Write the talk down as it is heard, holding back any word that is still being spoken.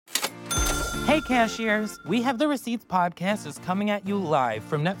Hey cashiers, We Have the Receipts podcast is coming at you live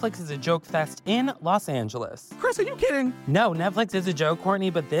from Netflix's A Joke Fest in Los Angeles. Chris, are you kidding? No, Netflix is a joke, Courtney,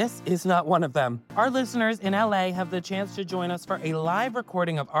 but this is not one of them. Our listeners in LA have the chance to join us for a live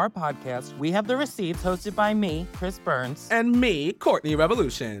recording of our podcast, We Have the Receipts, hosted by me, Chris Burns. And me, Courtney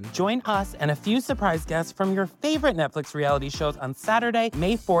Revolution. Join us and a few surprise guests from your favorite Netflix reality shows on Saturday,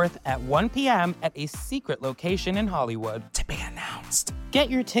 May 4th at 1 p.m. at a secret location in Hollywood. To be announced. Get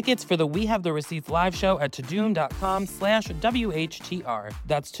your tickets for the We Have the Receipts live show at tudum.com/WHTR.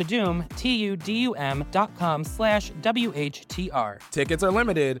 That's Tudum, TUDUM.com/WHTR. Tickets are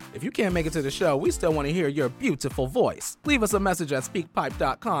limited. If you can't make it to the show, we still want to hear your beautiful voice. Leave us a message at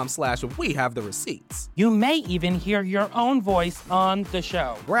speakpipe.com/We Have the Receipts. You may even hear your own voice on the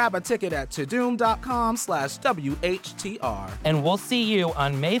show. Grab a ticket at tudum.com/WHTR. And we'll see you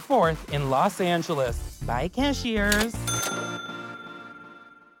on May 4th in Los Angeles. Bye, cashiers.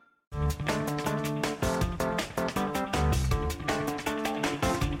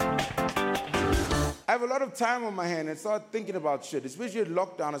 I have a lot of time on my hand and started thinking about shit. Especially at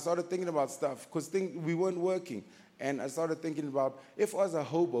lockdown, I started thinking about stuff because we weren't working. And I started thinking about, if I was a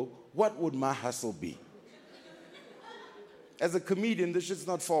hobo, what would my hustle be? As a comedian, this shit's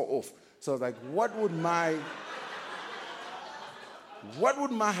not far off. So I was like, what would my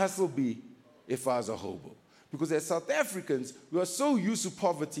hustle be if I was a hobo? Because as South Africans, we are so used to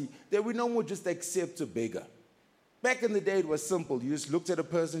poverty that we no more just accept a beggar. Back in the day, it was simple. You just looked at a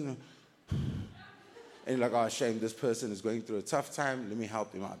person and you're like, oh, shame, this person is going through a tough time. Let me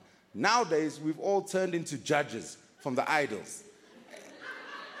help him out. Nowadays, we've all turned into judges from the idols.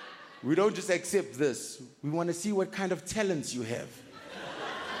 We don't just accept this. We want to see what kind of talents you have.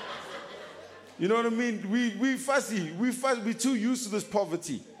 You know what I mean? We fussy. We're too used to this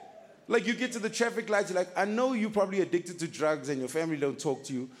poverty. Like, you get to the traffic lights, you're like, I know you're probably addicted to drugs and your family don't talk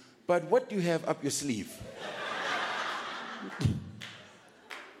to you, but what do you have up your sleeve?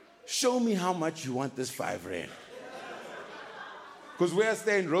 Show me how much you want this 5 rand. Because where I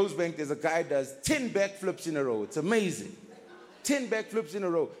stay in Rosebank, there's a guy who does 10 backflips in a row. It's amazing. 10 backflips in a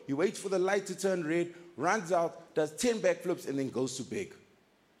row. He waits for the light to turn red, runs out, does 10 backflips, and then goes to big.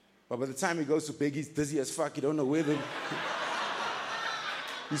 But by the time he goes to big, he's dizzy as fuck. He don't know where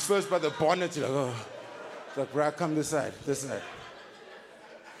he's first by the bonnet. He's like, oh. He's like, bro, come this side.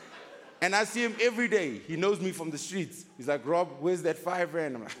 And I see him every day. He knows me from the streets. He's like, Rob, where's that 5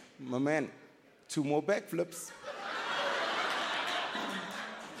 rand? I'm like, my man, 2 more backflips.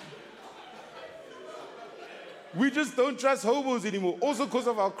 We just don't trust hobos anymore. Also because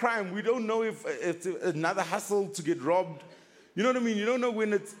of our crime, we don't know if it's another hustle to get robbed. You know what I mean? You don't know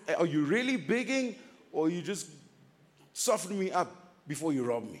when are you really begging or you just soften me up before you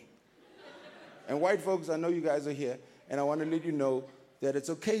rob me? And white folks, I know you guys are here, and I want to let you know that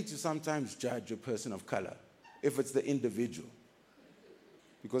it's okay to sometimes judge a person of color if it's the individual.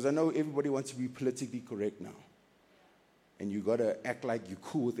 Because I know everybody wants to be politically correct now. And you got to act like you're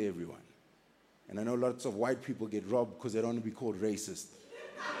cool with everyone. And I know lots of white people get robbed because they don't want to be called racist.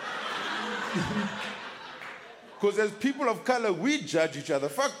 Because as people of color, we judge each other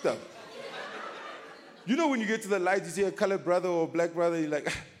fucked up. You know when you get to the light, you see a colored brother or a black brother, you're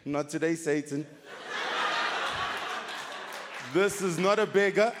like, not today, Satan. This is not a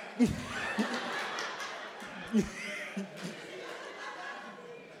beggar.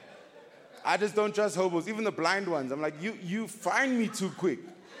 I just don't trust hobos, even the blind ones. I'm like, you find me too quick.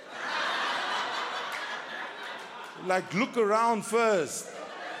 Like, look around first.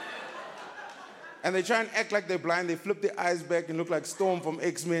 And they try and act like they're blind. They flip their eyes back and look like Storm from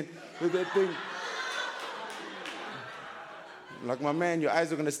X-Men with that thing. Like, my man, your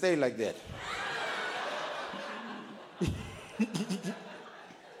eyes are going to stay like that.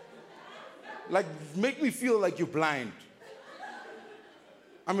 Like, make me feel like you're blind.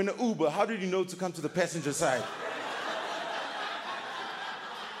 I'm in an Uber. How did you know to come to the passenger side?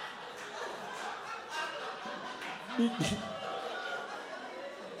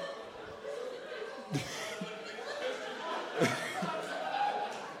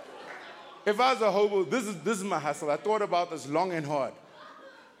 If I was a hobo, this is my hustle. I thought about this long and hard.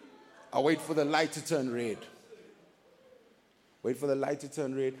 I wait for the light to turn red. Wait for the light to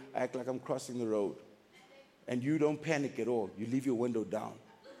turn red. I act like I'm crossing the road. And you don't panic at all. You leave your window down.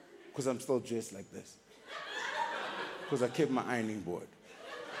 Because I'm still dressed like this. Because I kept my ironing board.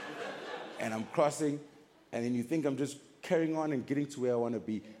 And I'm crossing, and then you think I'm just carrying on and getting to where I want to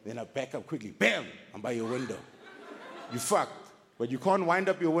be. Then I back up quickly. Bam! I'm by your window. You fucked. But you can't wind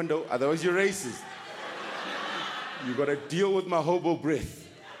up your window, otherwise you're racist. You got to deal with my hobo breath.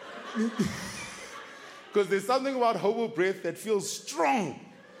 Because there's something about hobo breath that feels strong.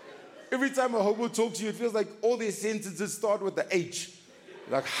 Every time a hobo talks to you, it feels like all their sentences start with the H.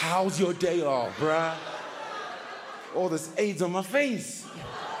 Like, how's your day? Oh, bruh. All this AIDS on my face.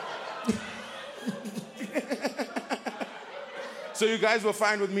 So you guys were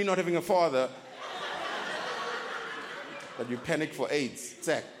fine with me not having a father, but you panicked for AIDS.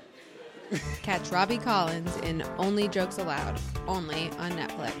 Zach. Catch Robbie Collins in Only Jokes Allowed, only on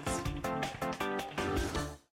Netflix.